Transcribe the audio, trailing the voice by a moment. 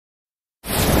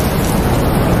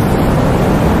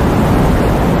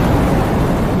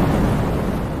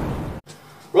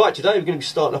Right, today we're going to be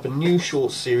starting up a new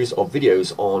short series of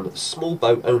videos on small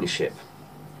boat ownership.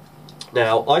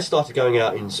 Now, I started going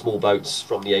out in small boats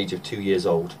from the age of 2 years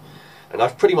old, and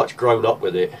I've pretty much grown up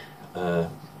with it.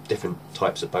 Different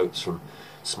types of boats, from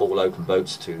small open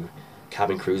boats to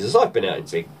cabin cruisers. I've been out in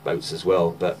big boats as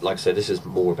well, but like I said, this is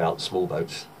more about small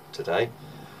boats today.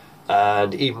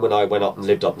 And even when I went up and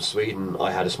lived up in Sweden,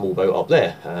 I had a small boat up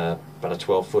there, about a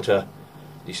 12-footer.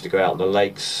 Used to go out on the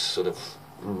lakes, sort of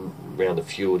around the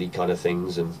fjordy kind of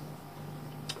things, and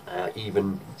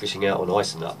even fishing out on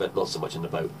ice and that, but not so much in the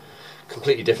boat.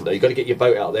 Completely different though. You've got to get your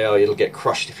boat out there or it'll get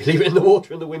crushed if you leave it in the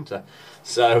water in the winter.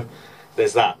 So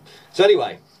there's that. So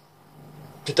anyway,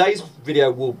 today's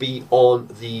video will be on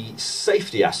the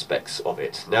safety aspects of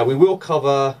it. Now, we will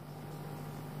cover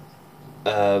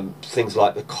things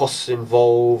like the costs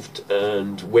involved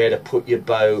and where to put your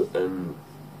boat and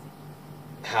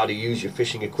how to use your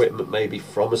fishing equipment maybe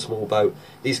from a small boat,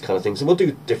 these kind of things, and we'll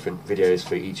do different videos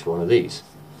for each one of these.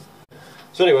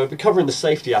 So anyway, we'll be covering the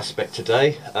safety aspect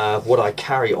today, what I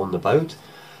carry on the boat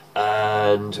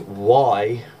and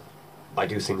why I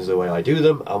do things the way I do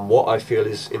them and what I feel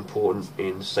is important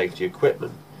in safety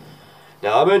equipment.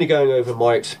 Now, I'm only going over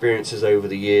my experiences over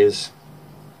the years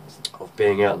of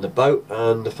being out in the boat,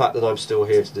 and the fact that I'm still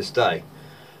here to this day,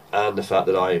 and the fact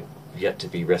that I'm yet to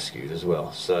be rescued as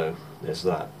well. So there's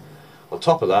that. On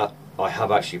top of that, I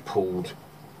have actually pulled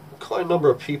quite a number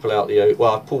of people out the,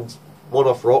 well, I pulled one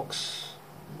off rocks,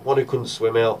 one who couldn't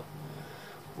swim out,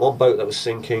 one boat that was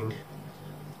sinking,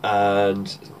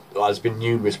 and there's been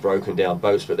numerous broken down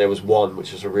boats, but there was one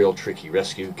which was a real tricky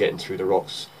rescue, getting through the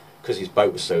rocks because his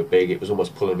boat was so big it was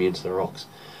almost pulling me into the rocks.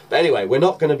 But anyway, we're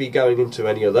not going to be going into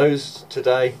any of those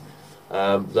today.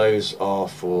 Those are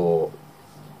for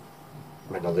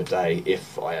another day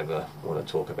if I ever want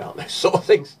to talk about those sort of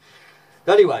things.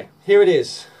 Anyway, here it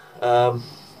is,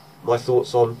 my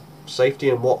thoughts on safety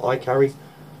and what I carry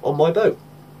on my boat.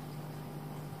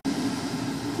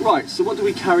 Right, so what do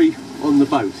we carry on the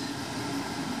boat?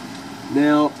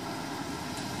 Now,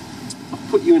 I've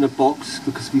put you in a box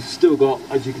because we've still got,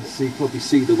 as you can see, probably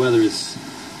see the weather is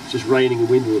just raining and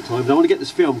wind all the time. But I want to get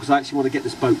this filmed because I actually want to get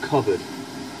this boat covered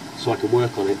so I can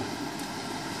work on it.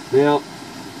 Now,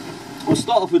 I'll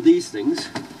start off with these things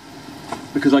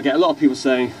because I get a lot of people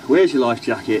saying, where's your life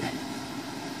jacket?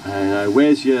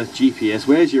 Where's your GPS?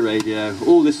 Where's your radio?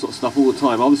 All this sort of stuff all the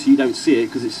time. Obviously you don't see it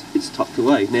because it's tucked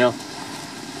away. Now,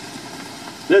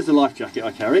 there's the life jacket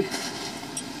I carry.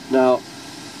 Now,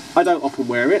 I don't often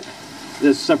wear it.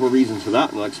 There's several reasons for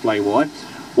that, and I'll explain why.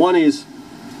 One is,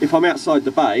 if I'm outside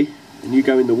the bay and you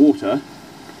go in the water,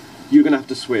 you're going to have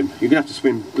to swim. You're going to have to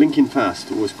swim blinking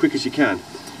fast, or as quick as you can,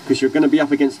 because you're going to be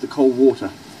up against the cold water.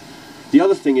 The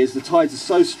other thing is, the tides are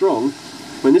so strong,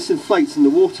 when this inflates in the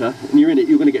water and you're in it,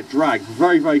 you're going to get dragged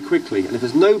very, very quickly. And if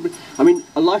there's no, I mean,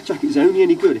 a life jacket is only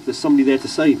any good if there's somebody there to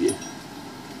save you.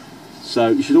 So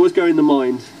you should always go in the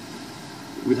mind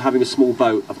with having a small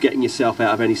boat of getting yourself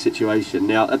out of any situation.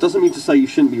 Now, that doesn't mean to say you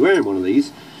shouldn't be wearing one of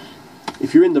these.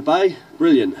 If you're in the bay,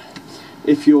 brilliant.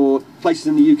 If you're places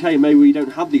in the UK maybe where you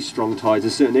don't have these strong tides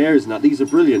in certain areas and that, these are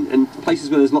brilliant. And places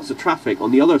where there's lots of traffic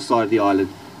on the other side of the island,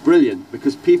 brilliant,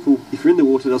 because people, if you're in the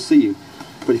water, they'll see you.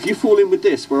 But if you fall in with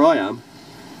this, where I am,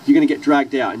 you're going to get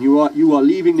dragged out, and you are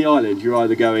leaving the island. You're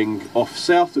either going off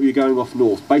south or you're going off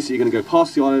north. Basically, you're going to go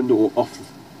past the island or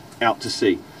off out to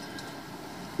sea.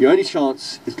 Your only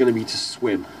chance is going to be to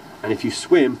swim, and if you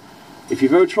swim, if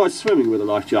you've ever tried swimming with a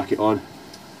life jacket on,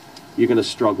 you're going to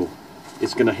struggle.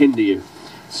 It's going to hinder you.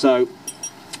 So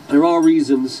there are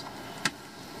reasons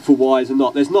for whys and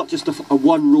not. There's not just a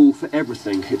one rule for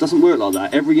everything. It doesn't work like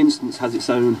that. Every instance has its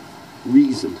own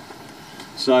reason.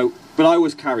 So, but I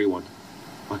always carry one.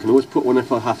 I can always put one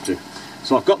if I have to.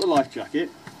 So I've got the life jacket,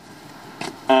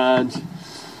 and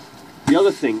the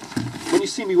other thing, when you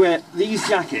see me wear these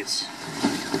jackets,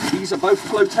 these are both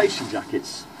flotation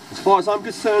jackets. As far as I'm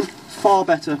concerned, far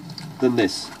better than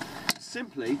this.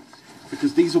 Simply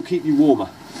because these will keep you warmer.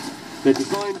 They're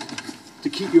designed to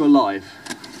keep you alive.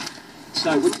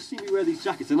 So when you see me wear these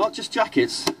jackets, they're not just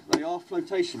jackets, they are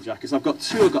flotation jackets. I've got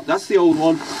two. That's the old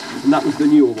one, and that was the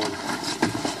newer one.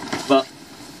 But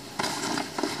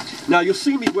now you'll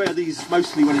see me wear these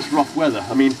mostly when it's rough weather.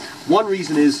 I mean, one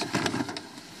reason is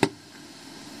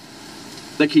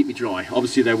they keep me dry.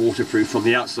 Obviously they're waterproof from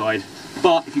the outside,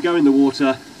 but if you go in the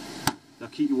water, they'll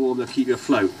keep you warm, they'll keep you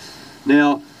afloat.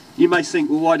 Now, you may think,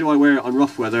 well, why do I wear it on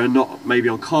rough weather and not maybe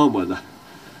on calm weather?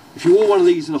 If you wore one of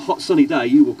these on a hot sunny day,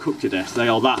 you will cook to death. They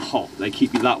are that hot, they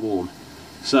keep you that warm.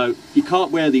 So you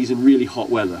can't wear these in really hot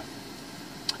weather.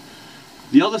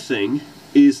 The other thing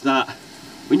is that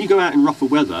when you go out in rougher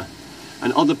weather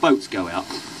and other boats go out,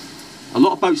 A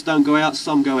lot of boats don't go out,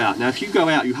 some go out. Now if you go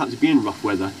out, you happen to be in rough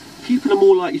weather, people are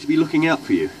more likely to be looking out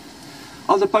for you.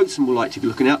 Other boats are more likely to be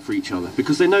looking out for each other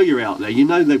because they know you're out there, you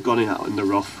know they've gone out in the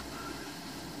rough.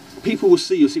 People will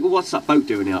see you and say, well, what's that boat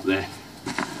doing out there?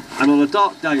 And on a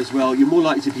dark day as well, you're more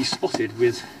likely to be spotted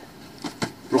with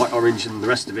bright orange and the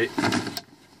rest of it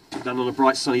than on a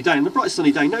bright sunny day. And on a bright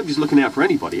sunny day, nobody's looking out for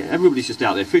anybody, everybody's just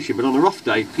out there fishing, but on a rough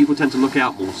day, people tend to look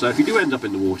out more. So if you do end up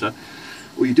in the water,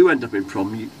 or you do end up in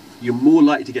prom, you're more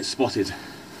likely to get spotted.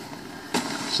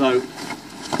 So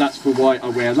that's for why I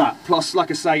wear that. Plus,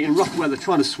 like I say, in rough weather,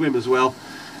 trying to swim as well,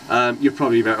 you're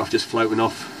probably better off just floating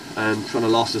off and trying to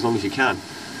last as long as you can.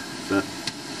 But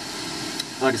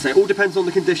like I say, it all depends on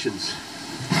the conditions.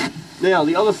 Now,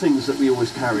 the other things that we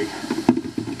always carry.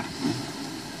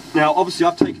 Now, obviously,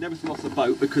 I've taken everything off the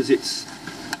boat because it's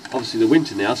obviously the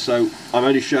winter now. So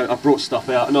I've brought stuff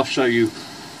out, and I'll show you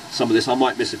some of this. I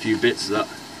might miss a few bits that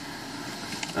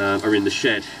are in the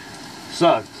shed.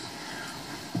 So,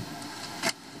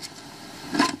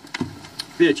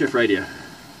 VHF radio.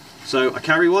 So I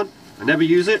carry one. I never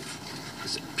use it.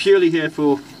 It's purely here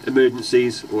for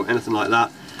emergencies or anything like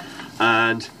that.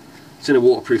 And it's in a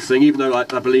waterproof thing, even though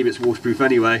I believe it's waterproof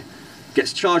anyway. It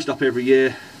gets charged up every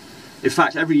year. In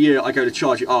fact, every year I go to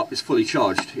charge it up, it's fully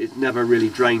charged. It never really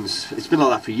drains. It's been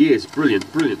like that for years.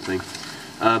 Brilliant, brilliant thing.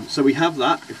 So we have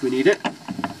that if we need it.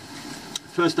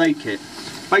 First aid kit.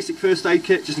 Basic first aid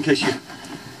kit, just in case you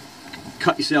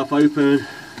cut yourself open,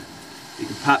 you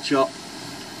can patch up,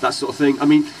 that sort of thing. I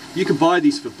mean, you can buy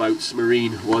these for boats,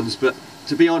 marine ones, but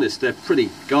to be honest, they're pretty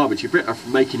garbage. You're better off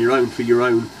making your own for your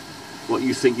own, what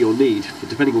you think you'll need,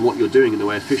 depending on what you're doing in the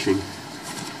way of fishing.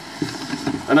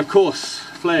 And of course,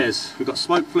 flares. We've got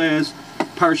smoke flares,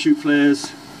 parachute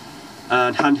flares,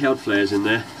 and handheld flares in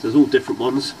there. There's all different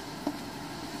ones.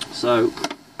 So,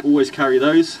 always carry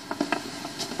those.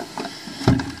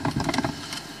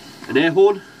 An air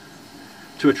horn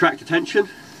to attract attention,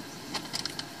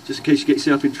 just in case you get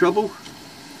yourself in trouble.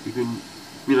 You can,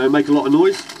 you know, make a lot of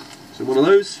noise. So one of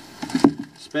those.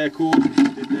 Spare cord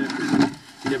in there.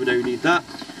 You never know you need that.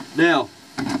 Now,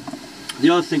 the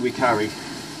other thing we carry,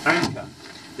 anchor.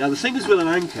 Now the thing is with an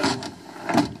anchor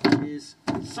is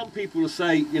some people will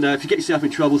say, you know, if you get yourself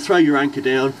in trouble, throw your anchor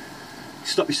down,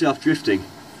 stop yourself drifting.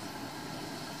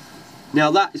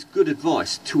 Now that is good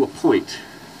advice to a point,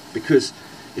 because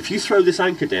if you throw this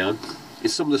anchor down in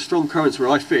some of the strong currents where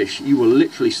I fish, you will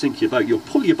literally sink your boat. You'll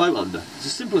pull your boat under. It's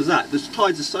as simple as that. The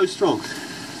tides are so strong.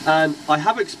 And I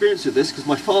have experience with this because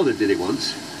my father did it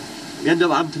once. He ended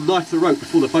up having to knife the rope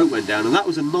before the boat went down, and that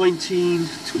was a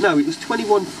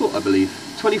 21 foot, I believe.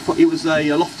 20 foot. It was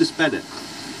a Loftus Bennett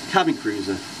cabin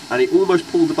cruiser, and it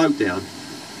almost pulled the boat down,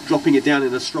 dropping it down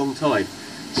in a strong tide.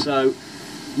 So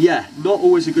yeah, not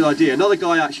always a good idea. Another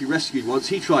guy I actually rescued once,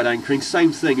 he tried anchoring,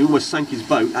 same thing, he almost sank his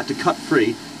boat, had to cut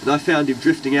free, and I found him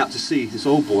drifting out to sea, this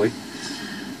old boy.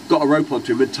 Got a rope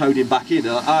onto him and towed him back in.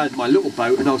 I had my little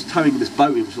boat and I was towing this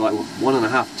boat, it was like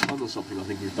 1.5 ton or something, I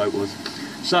think his boat was.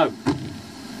 So,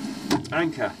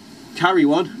 anchor, carry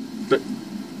one, but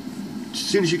as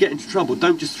soon as you get into trouble,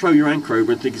 don't just throw your anchor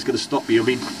over and think it's going to stop you. I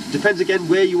mean, depends again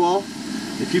where you are.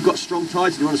 If you've got strong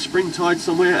tides and you're on a spring tide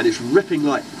somewhere and it's ripping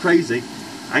like crazy,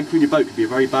 anchoring your boat could be a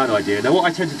very bad idea. Now what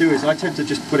I tend to do is I tend to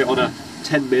just put it on a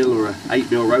 10 mil or a 8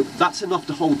 mil rope. That's enough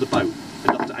to hold the boat,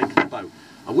 enough to anchor the boat.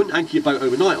 I wouldn't anchor your boat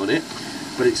overnight on it,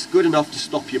 but it's good enough to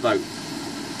stop your boat.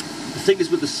 The thing is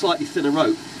with the slightly thinner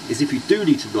rope is if you do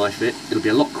need to knife it, it'll be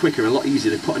a lot quicker and a lot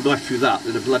easier to put a knife through that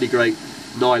than a bloody great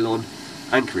nylon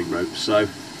anchoring rope. So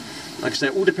like I say,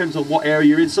 it all depends on what area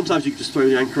you're in. Sometimes you can just throw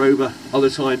the anchor over, other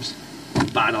times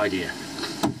bad idea.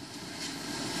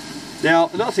 Now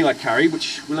another thing I carry,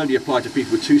 which will only apply to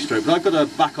people with two-stroke, but I've got a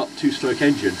backup two-stroke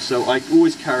engine, so I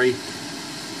always carry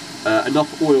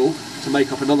enough oil to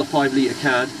make up another 5 litre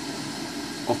can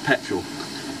of petrol.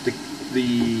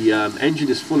 The engine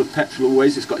is full of petrol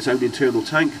always, it's got its own internal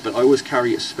tank, but I always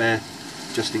carry a spare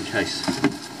just in case.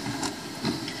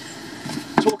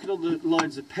 Talking on the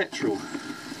lines of petrol,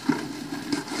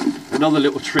 another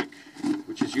little trick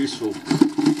which is useful.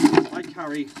 I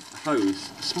carry a hose,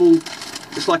 a small,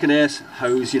 it's like an air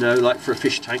hose, you know, like for a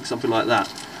fish tank, something like that.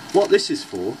 What this is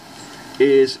for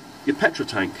is your petrol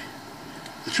tank.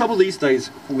 The trouble these days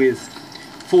with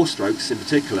four-strokes in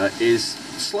particular is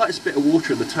the slightest bit of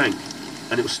water in the tank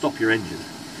and it will stop your engine.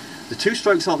 The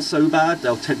two-strokes aren't so bad,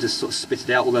 they'll tend to sort of spit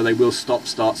it out, although they will stop,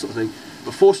 start sort of thing.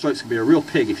 But four-strokes can be a real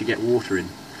pig if you get water in.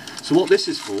 So what this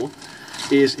is for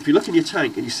is if you look in your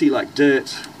tank and you see like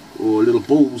dirt or little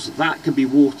balls, that can be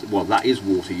water, well that is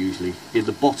water usually, in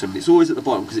the bottom. It's always at the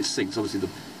bottom because it sinks, obviously the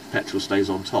petrol stays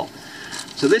on top.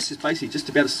 So this is basically just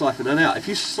to be able to siphon that out. If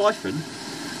you siphon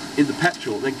in the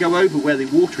petrol, then go over where the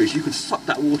water is, you can suck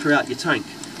that water out your tank.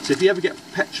 So if you ever get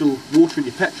petrol water in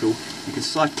your petrol, you can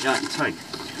suck it out your tank.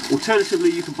 Alternatively,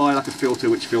 you can buy like a filter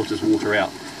which filters water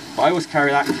out. But I always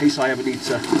carry that in case I ever need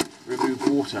to remove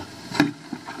water.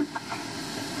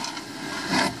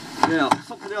 Now,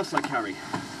 something else I carry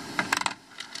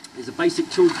is a basic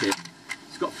toolkit.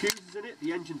 It's got fuses in it.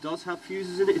 The engine does have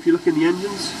fuses in it if you look in the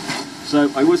engines.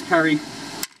 So I always carry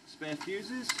spare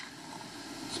fuses,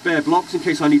 spare blocks in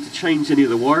case I need to change any of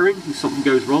the wiring. If something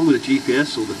goes wrong with the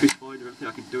GPS or the fish finder or anything,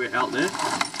 I can do it out there.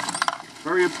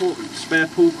 Very important, spare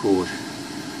pull cord.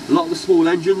 A lot of the small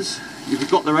engines, you've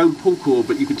got their own pull cord,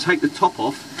 but you can take the top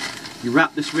off, you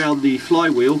wrap this around the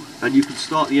flywheel, and you can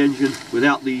start the engine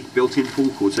without the built-in pull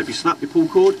cord. So if you snap your pull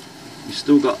cord, you've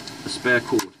still got a spare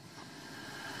cord.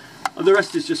 And the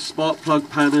rest is just spark plug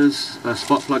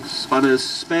spanners,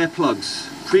 spare plugs.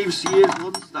 Previous years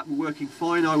ones that were working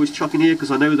fine, I was chucking here because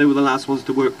I know they were the last ones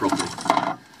to work properly.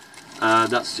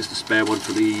 And that's just a spare one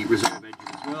for the reserve engine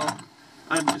as well.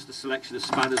 And just a selection of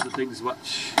spanners and things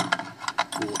which,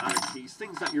 or Allen keys,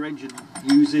 things that your engine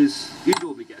uses. You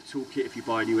normally get a toolkit if you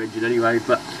buy a new engine anyway,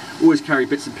 but always carry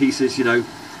bits and pieces, you know,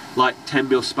 like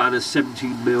 10mm spanners,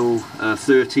 17mm,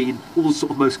 13, all the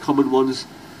sort of most common ones.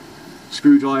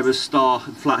 Screwdrivers, Star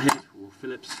and Flathead, or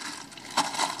Phillips.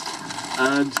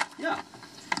 And yeah,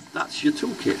 that's your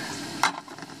toolkit.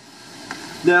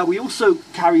 Now we also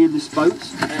carry in this boat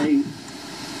a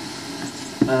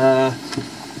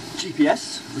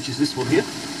GPS, which is this one here.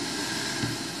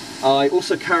 I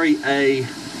also carry a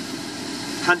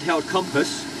handheld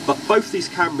compass, but both these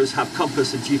cameras have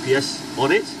compass and GPS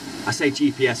on it. I say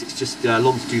GPS, it's just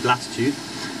longitude, latitude.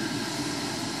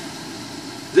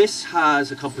 This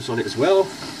has a compass on it as well,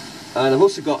 and I've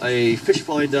also got a fish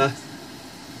finder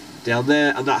down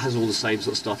there, and that has all the same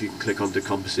sort of stuff. You can click onto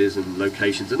compasses and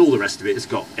locations and all the rest of it. It's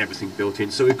got everything built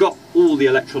in. So we've got all the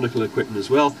electronical equipment as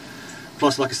well.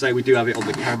 Plus, like I say, we do have it on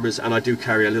the cameras, and I do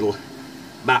carry a little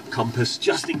map compass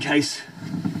just in case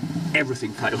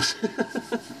everything fails.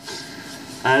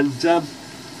 And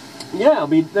yeah, I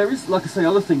mean, there is, like I say,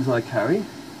 other things I carry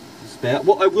spare.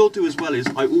 What I will do as well is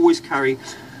I always carry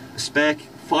a spare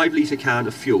 5-litre can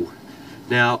of fuel.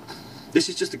 Now, this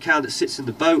is just a can that sits in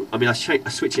the boat. I mean, I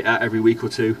switch it out every week or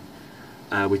two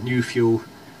with new fuel,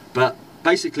 but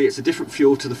basically it's a different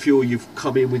fuel to the fuel you've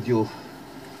come in with your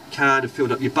can and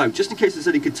filled up your boat, just in case there's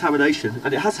any contamination.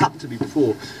 And it has happened to me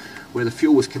before, where the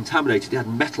fuel was contaminated. It had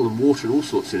metal and water and all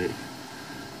sorts in it,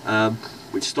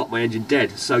 which stopped my engine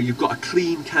dead. So you've got a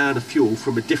clean can of fuel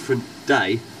from a different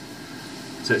day,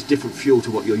 so it's different fuel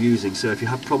to what you're using. So if you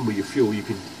have a problem with your fuel, you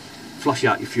can flush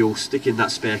out your fuel, stick in that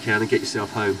spare can and get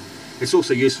yourself home. It's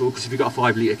also useful because if you've got a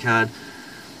 5-litre can,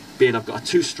 being I've got a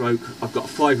 2-stroke, I've got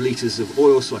 5 litres of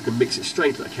oil, so I can mix it straight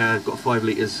into the can. I've got 5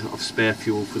 litres of spare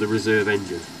fuel for the reserve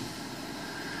engine.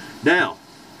 Now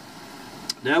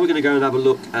we're going to go and have a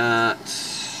look at,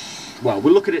 well,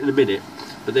 we'll look at it in a minute,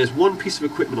 but there's one piece of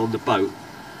equipment on the boat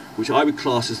which I would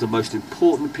class as the most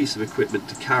important piece of equipment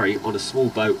to carry on a small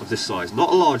boat of this size.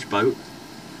 Not a large boat,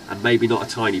 and maybe not a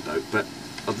tiny boat, but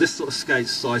of this sort of scale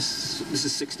size. This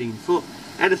is 16 foot,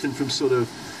 anything from sort of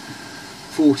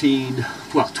 14,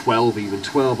 well 12 even,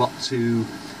 12 up to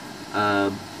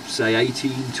say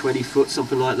 18, 20 foot,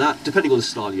 something like that, depending on the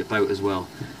style of your boat as well.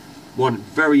 One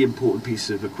very important piece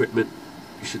of equipment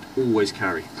you should always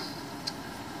carry.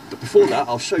 But before that,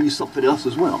 I'll show you something else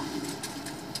as well.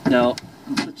 Now,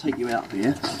 I'm going to take you out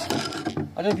here.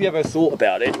 I don't know if you ever thought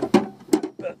about it,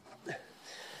 but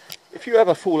if you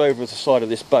ever fall over the side of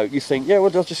this boat, you think, yeah,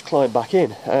 well, I'll just climb back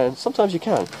in. And sometimes you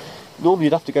can. Normally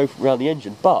you'd have to go around the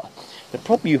engine, but the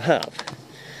problem you have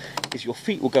is your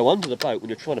feet will go under the boat when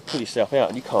you're trying to pull yourself out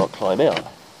and you can't climb out.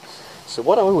 So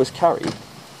what I always carry,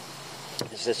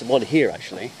 there's one here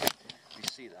actually, you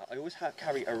see that, I always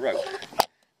carry a rope.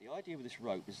 The idea with this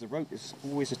rope is the rope is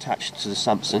always attached to the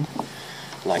Samson,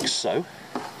 like so,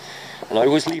 and I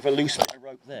always leave a loose bit of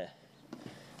rope there,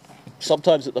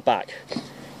 sometimes at the back.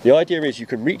 The idea is you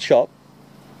can reach up,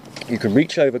 you can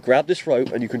reach over, grab this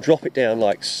rope, and you can drop it down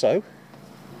like so.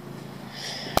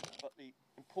 But the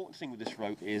important thing with this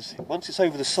rope is, once it's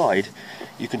over the side,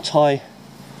 you can tie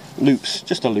loops,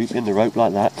 just a loop in the rope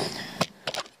like that,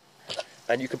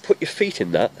 and you can put your feet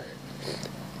in that,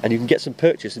 and you can get some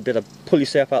purchase and be able to pull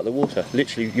yourself out of the water.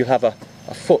 Literally, you have a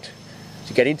foot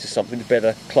to get into something to be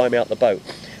able to climb out the boat.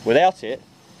 Without it,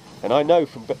 and I know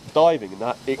from diving and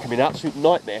that, it can be an absolute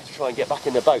nightmare to try and get back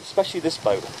in the boat, especially this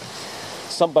boat.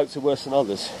 Some boats are worse than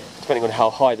others, depending on how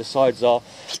high the sides are,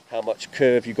 how much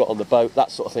curve you've got on the boat, that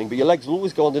sort of thing. But your legs will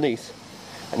always go underneath,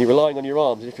 and you're relying on your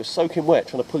arms, and if you're soaking wet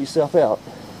trying to pull yourself out,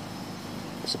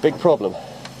 it's a big problem.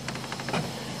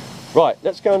 Right,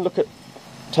 let's go and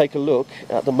take a look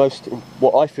at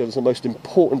what I feel is the most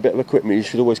important bit of equipment you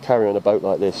should always carry on a boat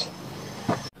like this.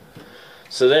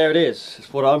 So there it is.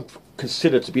 It's what I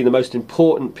consider to be the most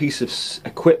important piece of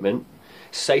equipment,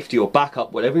 safety or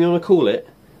backup, whatever you want to call it,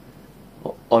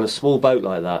 on a small boat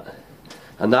like that.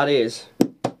 And that is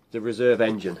the reserve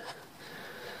engine.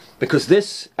 Because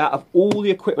this, out of all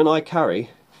the equipment I carry,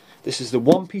 this is the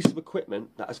one piece of equipment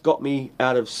that has got me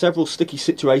out of several sticky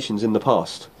situations in the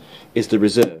past, is the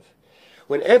reserve.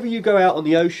 Whenever you go out on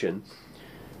the ocean,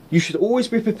 you should always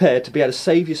be prepared to be able to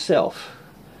save yourself.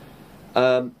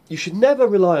 You should never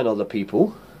rely on other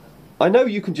people. I know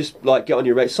you can just like get on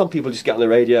your radio. Some people just get on the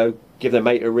radio, give their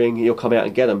mate a ring, and he'll come out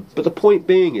and get them. But the point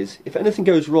being is, if anything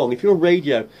goes wrong, if your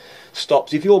radio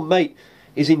stops, if your mate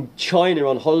is in China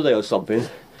on holiday or something,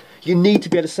 you need to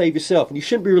be able to save yourself, and you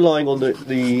shouldn't be relying on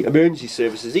the emergency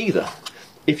services either.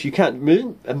 If you can't,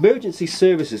 emergency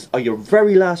services are your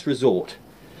very last resort.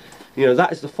 You know,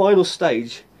 that is the final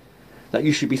stage that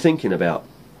you should be thinking about.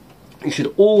 You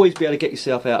should always be able to get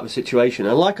yourself out of a situation.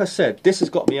 And like I said, this has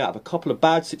got me out of a couple of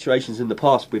bad situations in the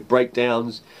past with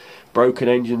breakdowns, broken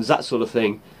engines, that sort of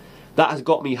thing. That has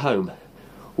got me home,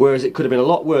 whereas it could have been a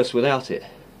lot worse without it.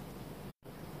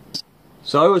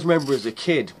 So I always remember as a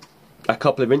kid a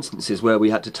couple of instances where we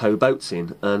had to tow boats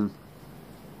in, and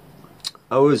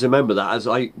I always remember that as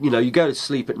you know, you go to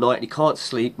sleep at night and you can't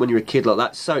sleep when you're a kid like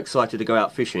that, so excited to go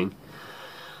out fishing,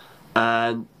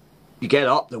 and you get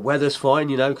up, the weather's fine,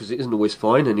 you know, because it isn't always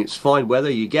fine, and it's fine weather,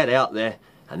 you get out there,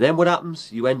 and then what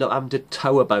happens? You end up having to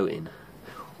tow a boat in.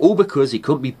 All because he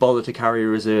couldn't be bothered to carry a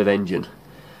reserve engine.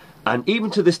 And even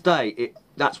to this day,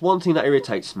 that's one thing that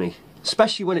irritates me,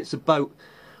 especially when it's a boat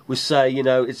with, say, you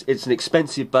know, it's an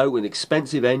expensive boat with an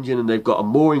expensive engine, and they've got a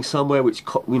mooring somewhere which,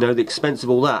 you know, the expense of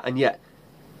all that, and yet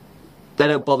they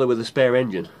don't bother with a spare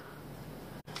engine.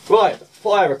 Right,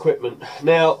 fire equipment.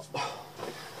 Now,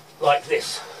 like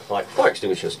this. Like fire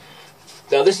extinguishers.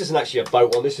 Now this isn't actually a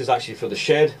boat one, this is actually for the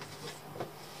shed.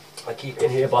 I keep it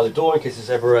in here by the door in case there's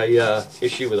ever a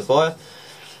issue with a fire.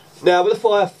 Now with the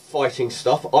firefighting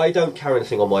stuff, I don't carry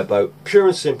anything on my boat. Pure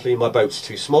and simply, my boat's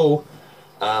too small.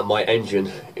 My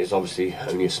engine is obviously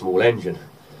only a small engine.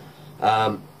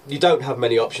 You don't have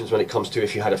many options when it comes to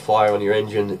if you had a fire on your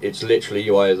engine. It's literally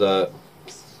you either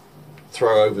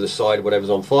throw over the side whatever's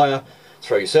on fire,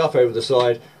 throw yourself over the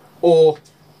side, or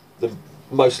the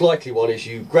most likely one is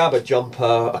you grab a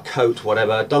jumper, a coat,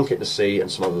 whatever, dunk it in the sea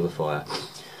and smother the fire.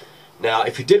 Now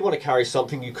if you did want to carry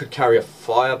something, you could carry a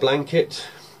fire blanket.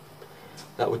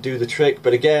 That would do the trick,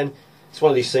 but again, it's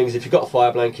one of these things, if you've got a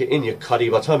fire blanket in your cuddy,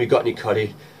 by the time you've got in your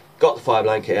cuddy, got the fire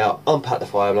blanket out, unpacked the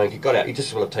fire blanket, got out, you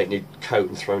just want to take your coat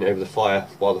and thrown it over the fire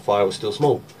while the fire was still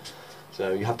small.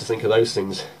 So you have to think of those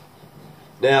things.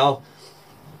 Now,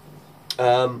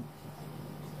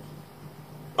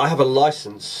 I have a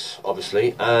license,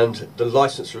 obviously, and the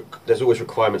license, there's always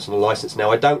requirements on the license.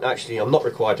 Now, I'm not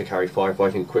required to carry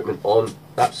firefighting equipment on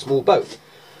that small boat.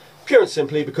 Pure and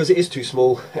simply because it is too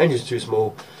small, engine's too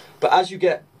small. But as you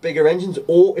get bigger engines,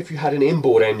 or if you had an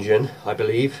inboard engine, I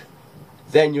believe,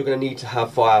 then you're going to need to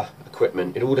have fire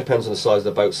equipment. It all depends on the size of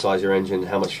the boat, size of your engine,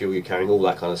 how much fuel you're carrying, all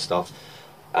that kind of stuff.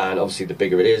 And obviously the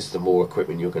bigger it is, the more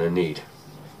equipment you're going to need.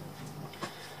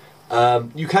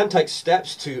 You can take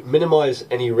steps to minimise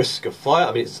any risk of fire.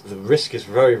 I mean, the risk is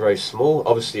very, very small.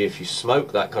 Obviously, if you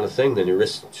smoke, that kind of thing, then your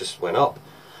risk just went up.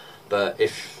 But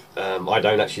if I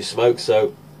don't actually smoke,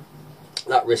 so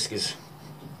that risk is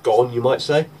gone, you might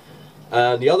say.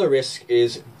 And the other risk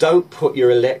is don't put your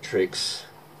electrics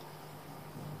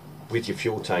with your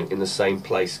fuel tank in the same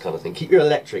place, kind of thing. Keep your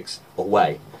electrics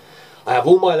away. I have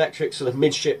all my electrics sort of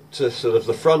midship to sort of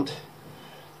the front.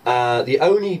 The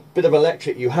only bit of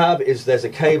electric you have is there's a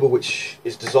cable which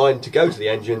is designed to go to the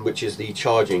engine, which is the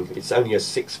charging. It's only a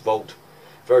 6 volt,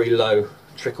 very low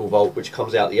trickle volt, which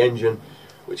comes out the engine,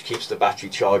 which keeps the battery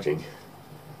charging.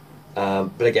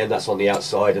 But again, that's on the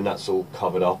outside and that's all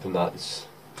covered up, and that's,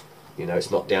 you know, it's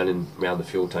not down around the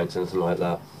fuel tanks or anything like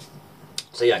that.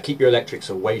 So yeah, keep your electrics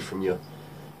away from your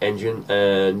engine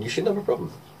and you shouldn't have a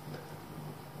problem.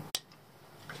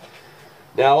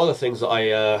 Now, other things that I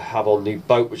have on the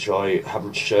boat which I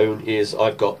haven't shown is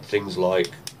I've got things like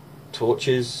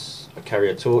torches. I carry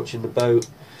a torch in the boat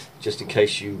just in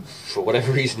case you, for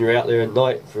whatever reason, you're out there at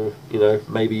night for, you know,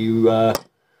 maybe your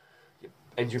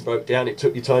engine broke down, it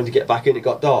took you time to get back in, it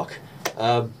got dark.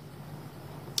 The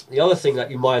other thing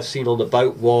that you might have seen on the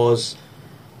boat was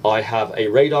I have a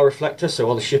radar reflector so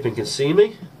other shipping can see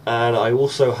me, and I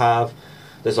also have,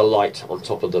 there's a light on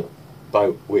top of the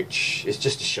boat which is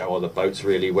just to show other boats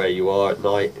really where you are at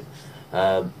night.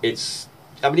 I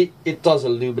mean, it does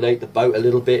illuminate the boat a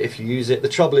little bit if you use it. The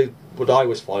trouble what I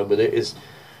always find with it is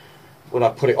when I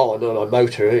put it on a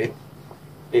motor,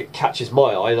 it catches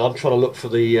my eye, and I'm trying to look for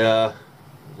the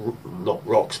not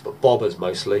rocks but bobbers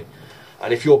mostly,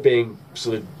 and if you're being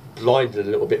sort of blinded a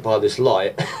little bit by this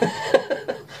light,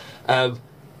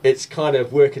 it's kind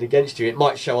of working against you. It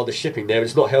might show other shipping there, but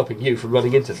it's not helping you from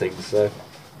running into things. So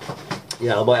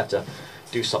yeah, I might have to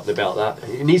do something about that.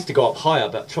 It needs to go up higher,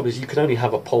 but the trouble is you can only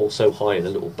have a pole so high in a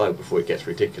little boat before it gets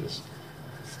ridiculous.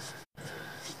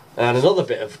 And another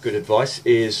bit of good advice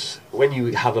is when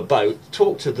you have a boat,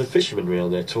 talk to the fishermen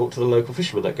around there, talk to the local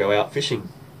fishermen that go out fishing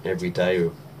every day.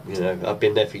 Or, you know, I've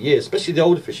been there for years, especially the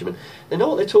older fishermen. They know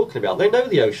what they're talking about. They know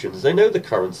the oceans, they know the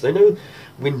currents, they know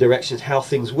wind directions, how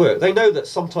things work. They know that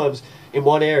sometimes in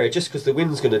one area, just because the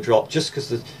wind's going to drop, just because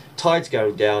the tide's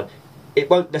going down, it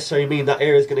won't necessarily mean that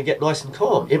area is going to get nice and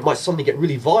calm. It might suddenly get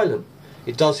really violent.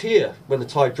 It does here. When the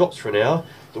tide drops for an hour,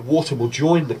 the water will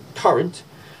join the current,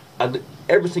 and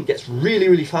everything gets really,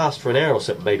 really fast for an hour or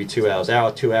so, maybe 2 hours,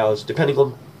 hour, 2 hours, depending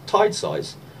on tide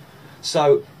size.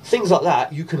 So things like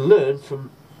that you can learn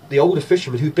from the older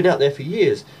fishermen who've been out there for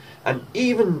years. And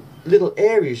even little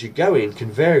areas you go in can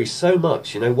vary so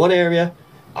much. You know, one area,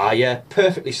 yeah,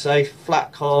 perfectly safe,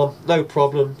 flat, calm, no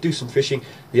problem, do some fishing.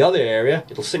 The other area,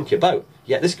 it'll sink your boat.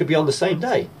 Yeah, this could be on the same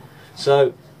day.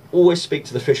 So always speak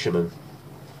to the fishermen.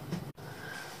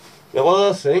 Now, one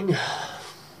other thing,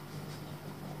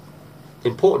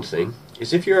 important thing,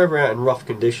 is if you're ever out in rough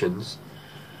conditions,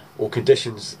 or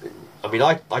conditions, I mean,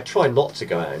 I try not to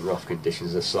go out in rough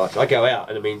conditions as such. I go out,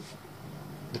 and I mean,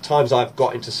 the times I've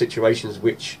got into situations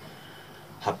which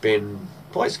have been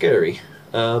quite scary,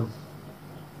 they've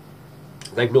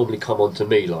normally come on to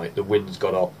me, like the wind's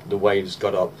got up, the waves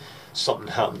got up, something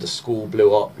happened, the school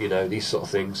blew up, you know, these sort of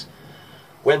things.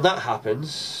 When that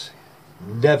happens,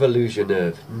 never lose your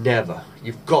nerve, never.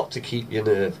 You've got to keep your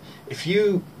nerve. If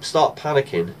you start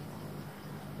panicking,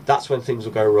 that's when things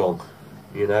will go wrong.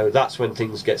 You know, that's when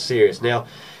things get serious. Now,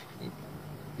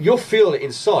 you'll feel it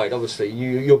inside, obviously.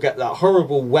 You'll get that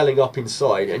horrible welling up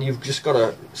inside, and you've just got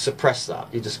to suppress that.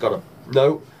 You just got to,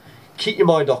 no, keep your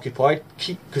mind occupied,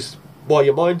 because while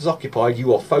your mind's occupied,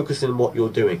 you are focusing on what you're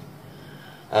doing.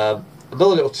 Another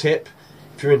little tip,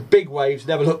 if you're in big waves,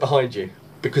 never look behind you,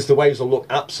 because the waves will look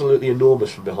absolutely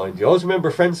enormous from behind you. I always remember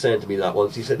a friend saying to me that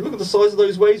once. He said, look at the size of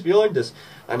those waves behind us.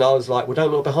 And I was like, well,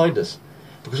 don't look behind us,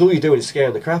 because all you're doing is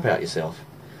scaring the crap out of yourself.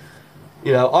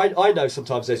 You know, I know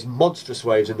sometimes there's monstrous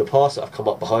waves in the past that have come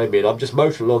up behind me, and I'm just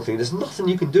motoring along thinking, there's nothing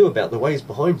you can do about the waves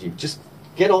behind you. Just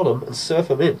get on them and surf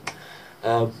them in.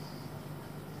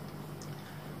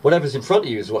 Whatever's in front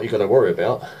of you is what you've got to worry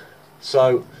about.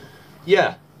 So,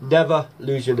 yeah, never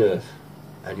lose your nerve,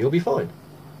 and you'll be fine.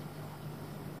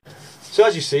 So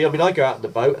as you see, I mean, I go out in the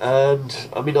boat, and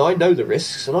I mean, I know the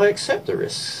risks, and I accept the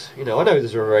risks. You know, I know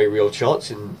there's a very real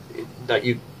chance that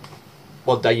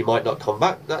one day you might not come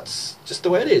back. That's just the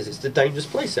way it is. It's a dangerous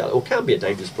place out there, or can be a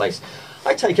dangerous place.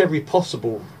 I take every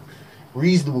possible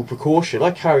reasonable precaution.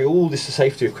 I carry all this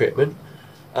safety equipment,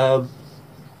 but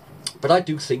I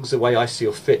do things the way I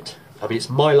see fit. I mean, it's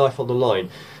my life on the line.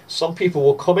 Some people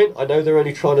will comment. I know they're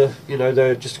only trying to, you know,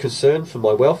 they're just concerned for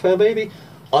my welfare maybe.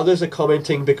 Others are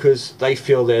commenting because they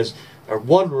feel there's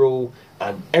one rule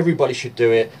and everybody should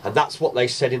do it, and that's what they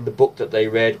said in the book that they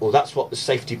read, or that's what the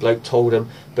safety bloke told them,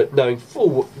 but knowing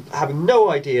having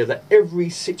no idea that every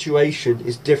situation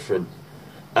is different,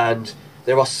 and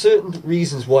there are certain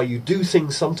reasons why you do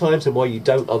things sometimes and why you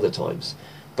don't other times.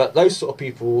 But those sort of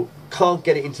people can't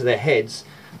get it into their heads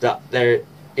that there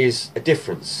is a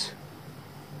difference.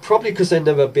 Probably because they've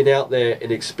never been out there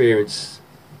and experienced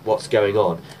what's going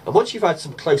on. And once you've had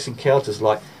some close encounters,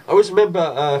 like I always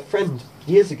remember a friend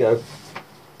years ago,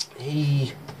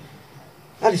 he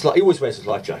always wears his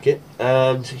life jacket,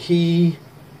 and I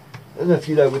don't know if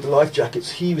you know, with the life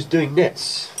jackets, he was doing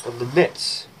nets, and the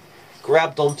nets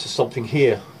grabbed onto something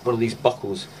here, one of these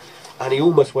buckles, and he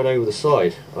almost went over the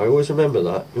side. I always remember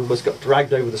that. He almost got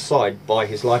dragged over the side by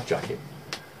his life jacket.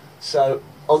 So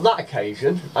on that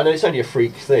occasion, I know it's only a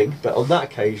freak thing, but on that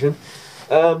occasion,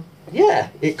 yeah,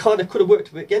 it kind of could have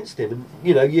worked against him. And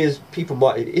you know, people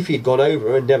might, if he'd gone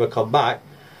over and never come back,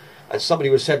 and somebody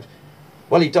would have said,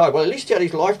 well, he died. Well, at least he had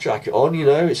his life jacket on, you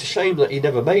know. It's a shame that he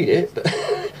never made it. But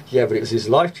yeah, but it was his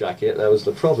life jacket. That was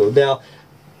the problem. Now,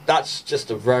 that's just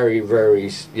a very,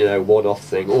 very, you know, one-off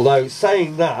thing. Although,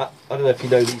 saying that, I don't know if you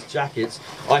know these jackets,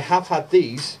 I have had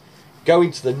these go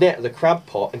into the net of the crab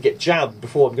pot and get jammed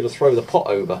before I'm going to throw the pot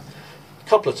over. A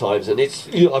couple of times, and it's,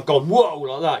 you know, I've gone, whoa,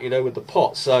 like that, you know, with the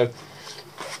pot. So,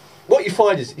 what you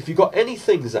find is, if you've got any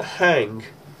things that hang,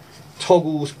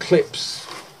 toggles, clips,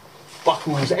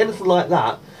 buckles, anything like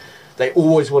that, They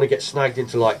always want to get snagged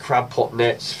into like crab pot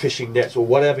nets, fishing nets, or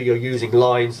whatever you're using.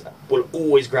 Lines will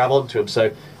always grab onto them,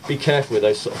 so be careful with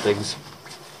those sort of things.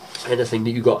 Anything that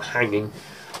you got hanging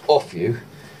off you,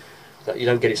 that you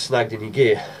don't get it snagged in your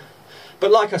gear.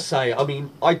 But like I say, I mean,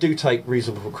 I do take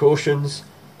reasonable precautions.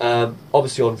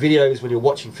 Obviously on videos, when you're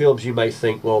watching films, you may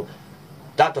think, well,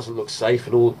 that doesn't look safe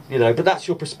and all, you know, but that's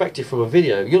your perspective from a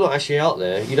video. You're not actually out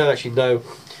there. You don't actually know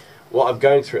what I'm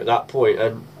going through at that point,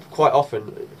 and quite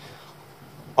often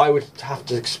I would have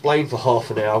to explain for half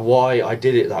an hour why I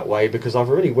did it that way, because I've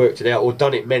already worked it out or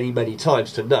done it many, many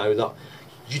times to know that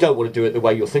you don't want to do it the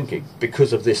way you're thinking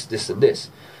because of this, this and this.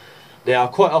 Now,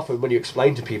 quite often when you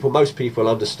explain to people, most people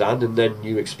understand, and then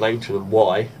you explain to them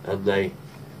why, and they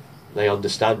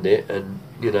understand it, and,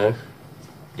 you know,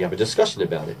 you have a discussion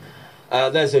about it.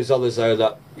 There's those others though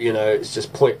that, you know, it's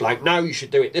just point blank, no, you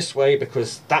should do it this way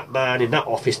because that man in that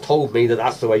office told me that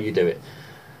that's the way you do it.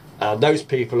 And those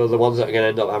people are the ones that are going to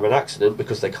end up having an accident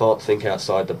because they can't think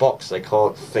outside the box. They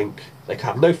can't think, they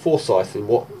have no foresight in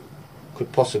what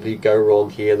could possibly go wrong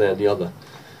here, there and the other.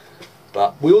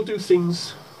 But we all do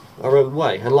things our own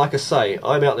way, and like I say,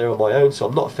 I'm out there on my own, so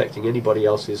I'm not affecting anybody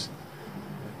else's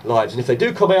lives. And if they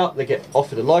do come out, they get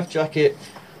offered a life jacket,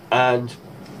 and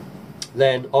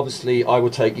then obviously I will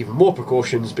take even more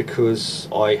precautions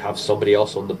because I have somebody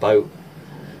else on the boat,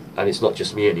 and it's not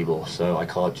just me anymore, so I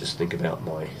can't just think about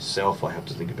myself, I have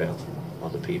to think about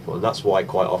other people. And that's why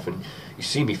quite often you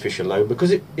see me fish alone,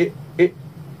 because it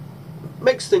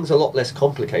makes things a lot less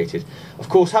complicated. Of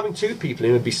course, having two people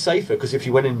in would be safer, because if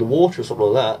you went in the water or something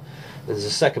like that, and there's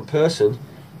a second person,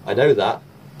 I know that,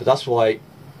 but that's why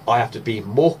I have to be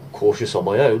more cautious on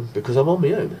my own, because I'm on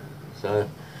my own. So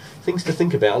things to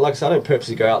think about. Like I said, I don't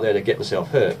purposely go out there to get myself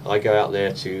hurt. I go out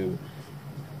there to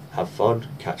have fun,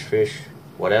 catch fish,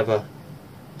 whatever,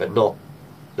 but not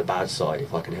the bad side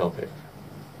if I can help it.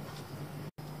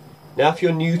 Now, if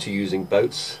you're new to using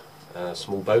boats,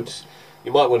 small boats,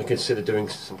 you might want to consider doing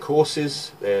some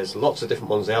courses. There's lots of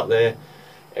different ones out there,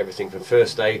 everything from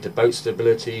first aid to boat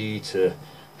stability to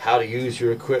how to use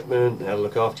your equipment, how to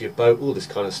look after your boat, all this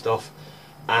kind of stuff.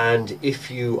 And if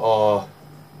you are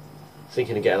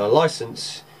thinking of getting a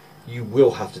license, you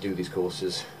will have to do these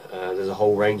courses. There's a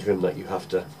whole range of them that you have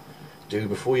to do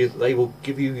before they will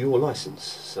give you your license.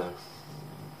 So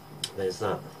there's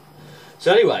that.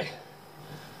 So anyway,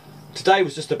 today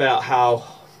was just about how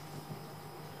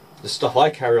the stuff I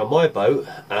carry on my boat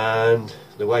and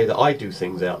the way that I do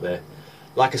things out there.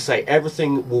 Like I say,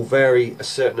 everything will vary a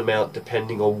certain amount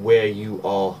depending on where you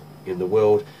are in the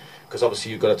world, because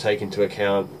obviously you've got to take into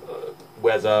account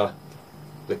weather,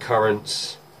 the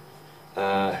currents,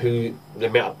 the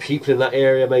amount of people in that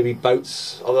area, maybe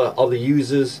boats, other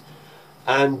users,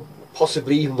 and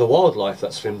possibly even the wildlife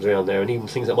that swims around there, and even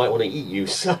things that might want to eat you.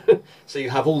 So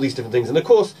you have all these different things. And of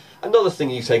course, another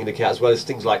thing you take into account as well is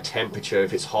things like temperature,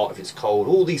 if it's hot, if it's cold.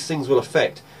 All these things will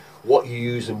affect what you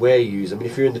use and where you use. I mean,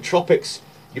 if you're in the tropics,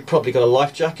 you've probably got a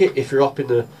life jacket. If you're up in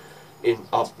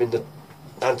the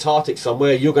Antarctic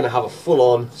somewhere, you're going to have a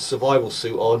full-on survival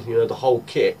suit on, you know, the whole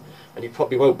kit, and you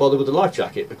probably won't bother with the life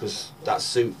jacket because that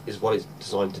suit is what it's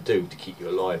designed to do, to keep you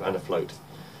alive and afloat.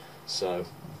 So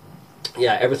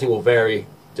yeah, everything will vary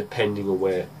depending on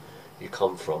where you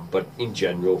come from, but in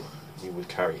general you would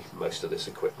carry most of this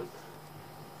equipment.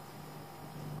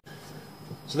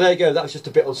 So there you go, that was just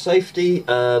a bit on safety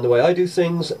and the way I do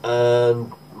things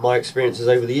and my experiences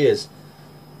over the years.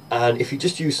 And if you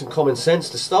just use some common sense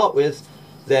to start with,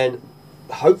 then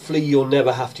hopefully you'll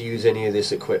never have to use any of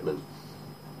this equipment.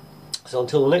 So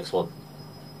until the next one.